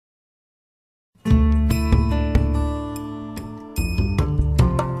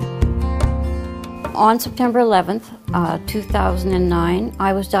On September 11th, 2009,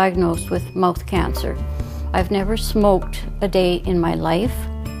 I was diagnosed with mouth cancer. I've never smoked a day in my life.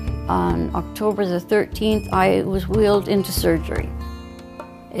 On October the 13th, I was wheeled into surgery.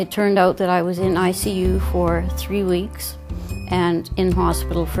 It turned out that I was in ICU for 3 weeks and in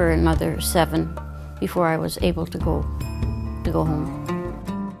hospital for another 7 before I was able to go home.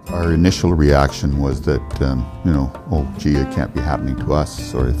 Our initial reaction was that, oh gee, it can't be happening to us,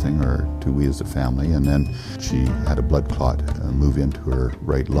 sort of thing, or to we as a family. And then she had a blood clot move into her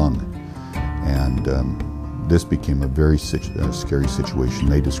right lung. And this became a very scary situation.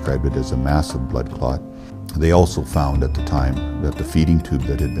 They described it as a massive blood clot. They also found at the time that the feeding tube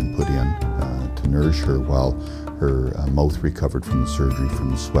that had been put in to nourish her while her mouth recovered from the surgery, from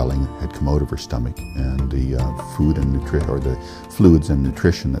the swelling, had come out of her stomach, and the food and nutrition, or the fluids and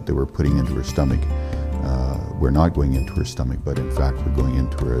nutrition that they were putting into her stomach were not going into her stomach, but in fact were going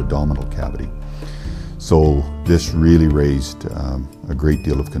into her abdominal cavity. So this really raised a great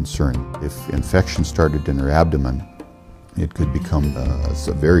deal of concern. If infection started in her abdomen, it could become a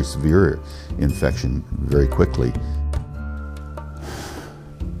very severe infection very quickly.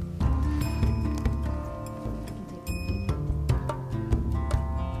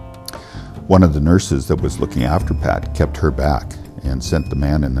 One of the nurses that was looking after Pat kept her back and sent the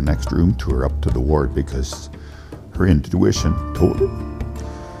man in the next room to her up to the ward because her intuition told her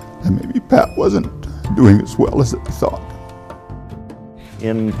that maybe Pat wasn't doing as well as they thought.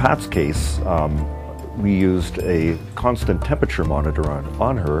 In Pat's case, we used a constant temperature monitor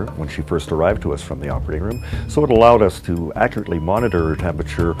on her when she first arrived to us from the operating room, so it allowed us to accurately monitor her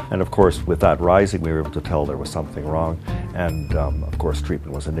temperature, and of course with that rising we were able to tell there was something wrong, and of course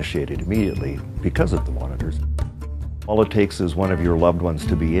treatment was initiated immediately because of the monitors. All it takes is one of your loved ones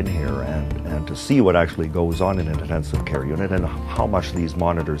to be in here and to see what actually goes on in an intensive care unit and how much these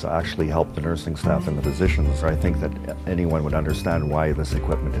monitors actually help the nursing staff and the physicians. I think that anyone would understand why this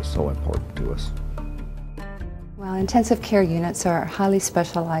equipment is so important to us. Well, intensive care units are highly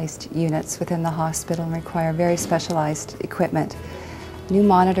specialized units within the hospital and require very specialized equipment. New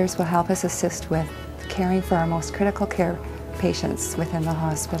monitors will help us assist with caring for our most critical care patients within the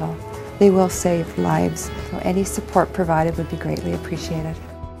hospital. They will save lives, so any support provided would be greatly appreciated.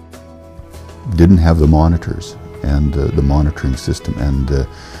 Didn't have the monitors and the monitoring system and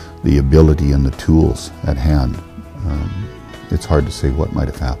the ability and the tools at hand. It's hard to say what might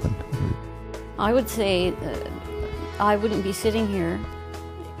have happened. I would say I wouldn't be sitting here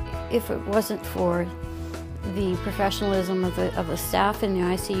if it wasn't for the professionalism of the staff in the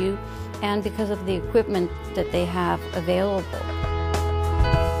ICU and because of the equipment that they have available.